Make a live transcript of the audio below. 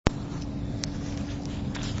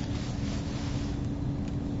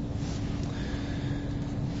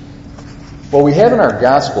Well, we have in our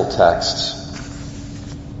gospel text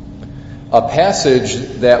a passage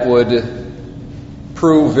that would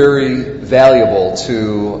prove very valuable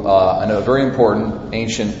to a very important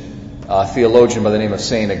ancient theologian by the name of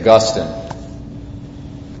St. Augustine.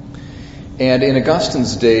 And in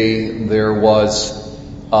Augustine's day, there was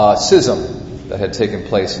a schism that had taken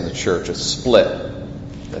place in the church, a split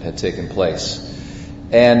that had taken place.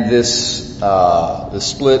 And this the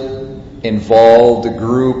split involved a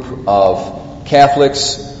group of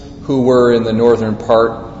Catholics who were in the northern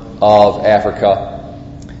part of Africa.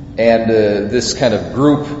 And this kind of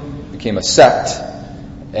group became a sect,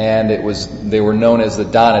 and they were known as the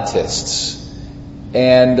Donatists.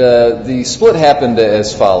 And the split happened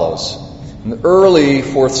as follows. In the early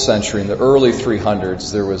 4th century, in the early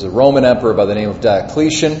 300s, there was a Roman emperor by the name of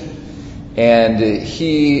Diocletian, and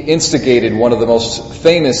he instigated one of the most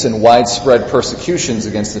famous and widespread persecutions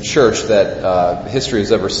against the church that history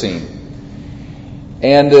has ever seen.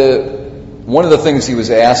 And one of the things he was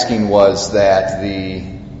asking was that the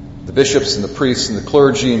bishops and the priests and the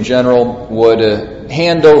clergy in general would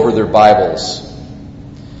hand over their Bibles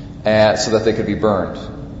so that they could be burned.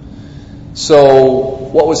 So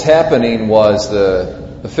what was happening was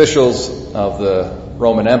the officials of the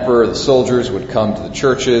Roman emperor, the soldiers, would come to the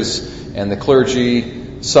churches, and the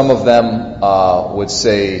clergy, some of them would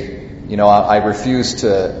say, I refuse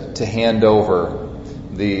to hand over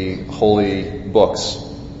the holy books.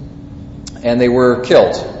 And they were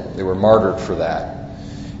killed. They were martyred for that.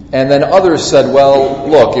 And then others said, well,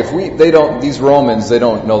 look, these Romans, they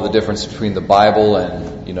don't know the difference between the Bible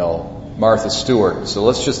and, Martha Stewart. So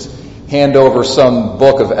let's just hand over some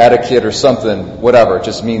book of etiquette or something, whatever. It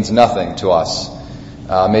just means nothing to us.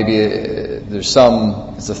 Maybe it's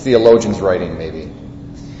a theologian's writing, maybe.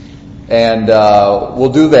 And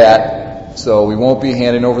we'll do that, so we won't be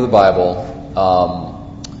handing over the Bible,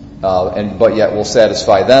 but yet we'll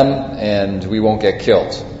satisfy them, and we won't get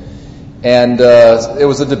killed. And it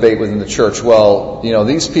was a debate within the church. Well,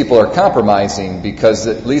 these people are compromising because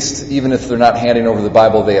at least even if they're not handing over the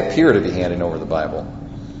Bible, they appear to be handing over the Bible.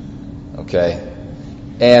 Okay?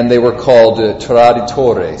 And they were called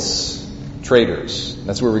traditores, traitors.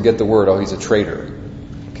 That's where we get the word, he's a traitor.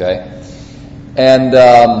 Okay? And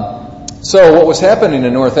so what was happening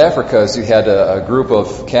in North Africa is you had a group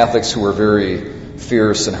of Catholics who were very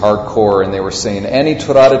fierce and hardcore, and they were saying, any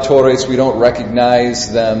traditores, we don't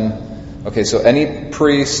recognize them. Okay, so any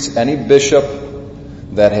priest, any bishop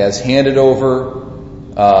that has handed over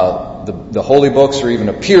the holy books or even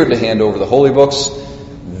appeared to hand over the holy books,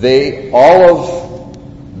 all of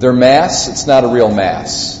their Mass, it's not a real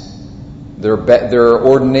Mass. Their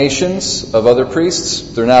ordinations of other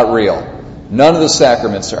priests, they're not real. None of the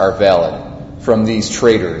sacraments are valid from these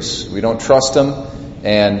traitors. We don't trust them,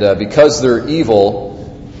 and because they're evil,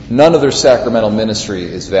 none of their sacramental ministry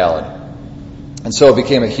is valid. And so it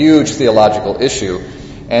became a huge theological issue.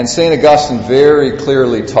 And St. Augustine very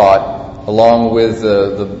clearly taught, along with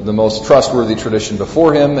the most trustworthy tradition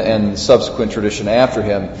before him and subsequent tradition after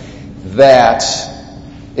him, that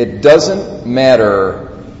it doesn't matter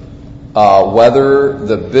whether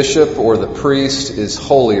the bishop or the priest is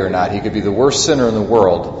holy or not. He could be the worst sinner in the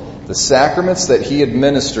world. The sacraments that he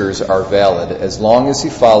administers are valid as long as he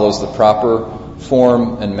follows the proper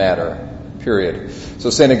form and matter. Period. So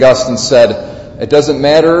St. Augustine said, it doesn't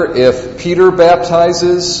matter if Peter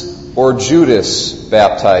baptizes or Judas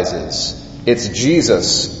baptizes. It's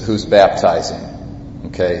Jesus who's baptizing.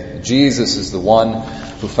 Okay? Jesus is the one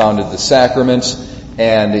who founded the sacrament,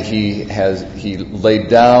 and he laid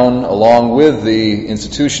down, along with the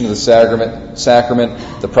institution of the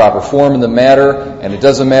sacrament, the proper form and the matter, and it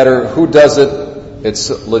doesn't matter who does it, it's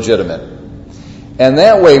legitimate. And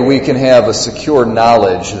that way we can have a secure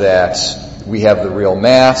knowledge that we have the real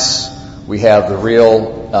Mass, we have the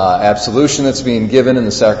real absolution that's being given in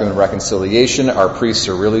the sacrament of reconciliation. Our priests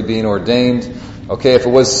are really being ordained. Okay,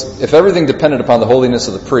 if everything depended upon the holiness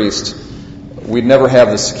of the priest, we'd never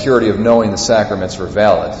have the security of knowing the sacraments were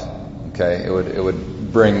valid. Okay, it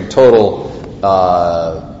would bring total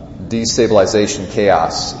destabilization,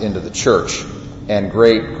 chaos into the church, and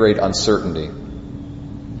great uncertainty.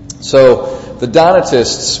 So the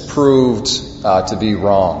Donatists proved to be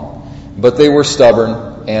wrong, but they were stubborn.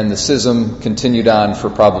 And the schism continued on for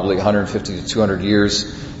probably 150 to 200 years.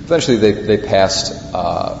 Eventually they passed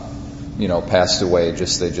away. They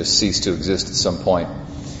just ceased to exist at some point.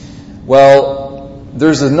 Well,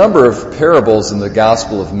 there's a number of parables in the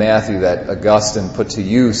Gospel of Matthew that Augustine put to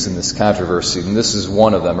use in this controversy. And this is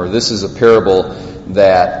one of them, or this is a parable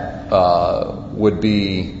that would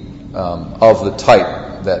be of the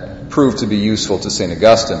type that proved to be useful to St.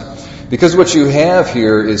 Augustine. Because what you have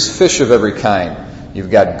here is fish of every kind.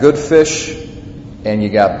 You've got good fish and you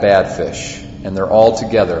got bad fish. And they're all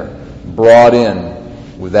together, brought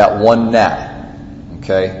in with that one net.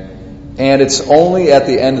 Okay? And it's only at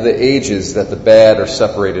the end of the ages that the bad are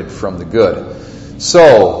separated from the good.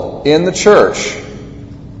 So, in the church,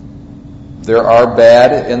 there are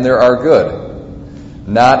bad and there are good.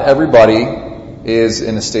 Not everybody is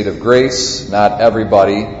in a state of grace. Not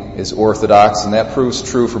everybody is orthodox, and that proves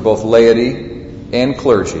true for both laity and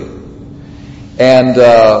clergy. And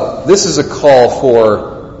this is a call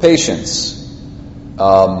for patience.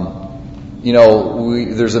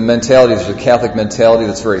 There's a mentality, there's a Catholic mentality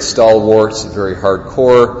that's very stalwart, very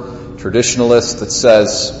hardcore, traditionalist, that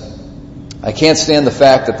says, I can't stand the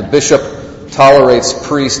fact that the bishop tolerates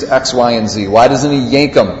priest X, Y, and Z. Why doesn't he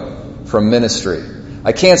yank them from ministry?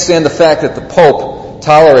 I can't stand the fact that the Pope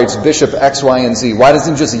tolerates Bishop X, Y, and Z. Why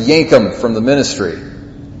doesn't he just yank them from the ministry?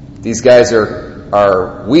 These guys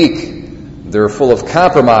are weak. They're full of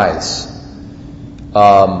compromise.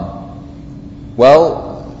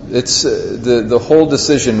 It's the whole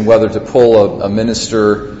decision whether to pull a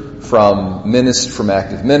minister from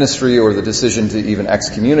active ministry, or the decision to even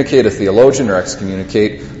excommunicate a theologian or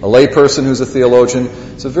excommunicate a layperson who's a theologian.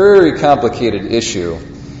 It's a very complicated issue.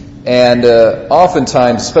 And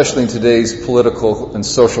oftentimes, especially in today's political and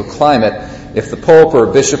social climate, if the Pope or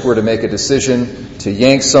a bishop were to make a decision to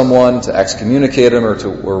yank someone, to excommunicate him,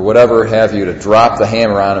 or whatever have you, to drop the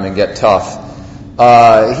hammer on him and get tough,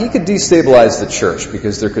 he could destabilize the church,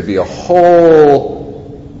 because there could be a whole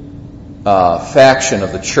faction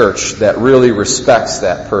of the church that really respects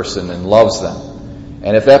that person and loves them.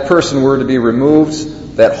 And if that person were to be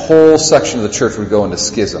removed, that whole section of the church would go into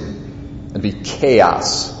schism. It'd be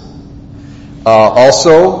chaos. The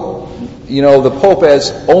Pope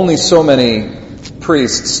has only so many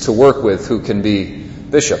priests to work with who can be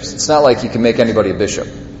bishops. It's not like he can make anybody a bishop.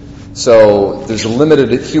 So there's a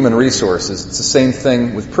limited human resources. It's the same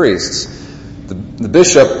thing with priests. The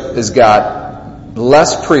bishop has got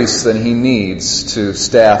less priests than he needs to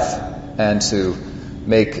staff and to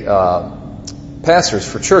make pastors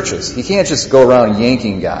for churches. He can't just go around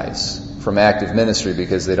yanking guys from active ministry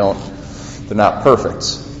because they're not perfect.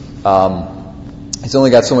 He's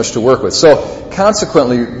only got so much to work with. So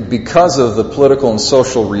consequently, because of the political and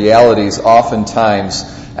social realities, oftentimes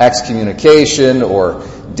excommunication or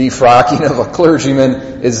defrocking of a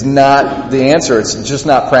clergyman is not the answer. It's just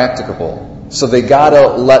not practicable. So they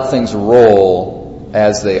gotta let things roll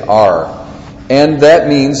as they are. And that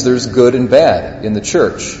means there's good and bad in the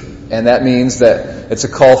church. And that means that it's a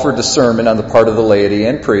call for discernment on the part of the laity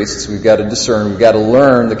and priests. We've got to discern, we've got to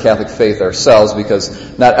learn the Catholic faith ourselves, because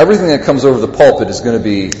not everything that comes over the pulpit is going to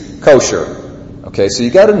be kosher. Okay, so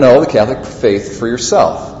you've got to know the Catholic faith for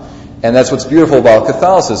yourself. And that's what's beautiful about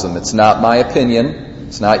Catholicism. It's not my opinion.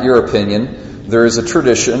 It's not your opinion. There is a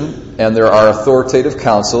tradition, and there are authoritative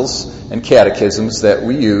councils and catechisms that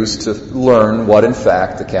we use to learn what, in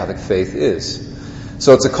fact, the Catholic faith is.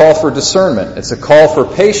 So it's a call for discernment. It's a call for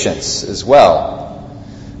patience as well.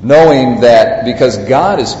 Knowing that because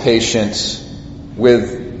God is patient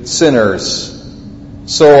with sinners,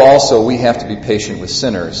 so also we have to be patient with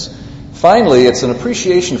sinners. Finally, it's an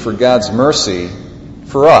appreciation for God's mercy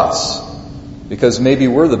for us, because maybe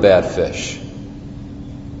we're the bad fish.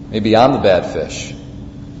 Maybe I'm the bad fish.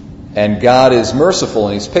 And God is merciful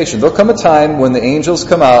and He's patient. There'll come a time when the angels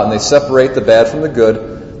come out and they separate the bad from the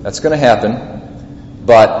good. That's going to happen.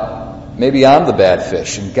 But maybe I'm the bad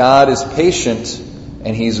fish. And God is patient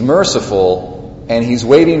and He's merciful, and He's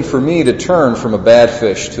waiting for me to turn from a bad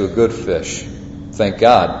fish to a good fish. Thank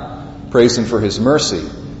God. Praise Him for His mercy.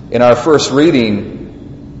 In our first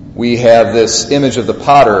reading, we have this image of the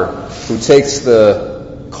potter who takes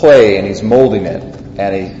the clay and he's molding it,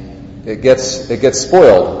 and it gets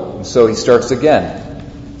spoiled, and so he starts again.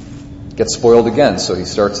 It gets spoiled again, so he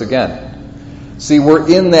starts again. See, we're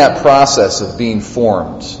in that process of being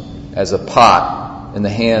formed as a pot in the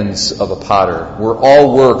hands of a potter. We're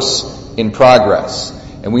all works in progress,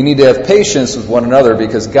 and we need to have patience with one another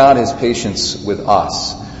because God has patience with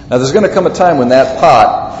us. Now, there's going to come a time when that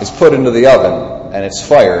pot is put into the oven and it's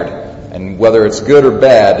fired, and whether it's good or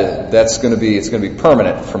bad, it's going to be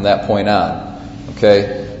permanent from that point on.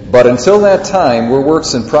 Okay? But until that time, we're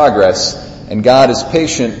works in progress, and God is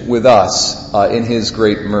patient with us in His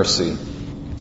great mercy.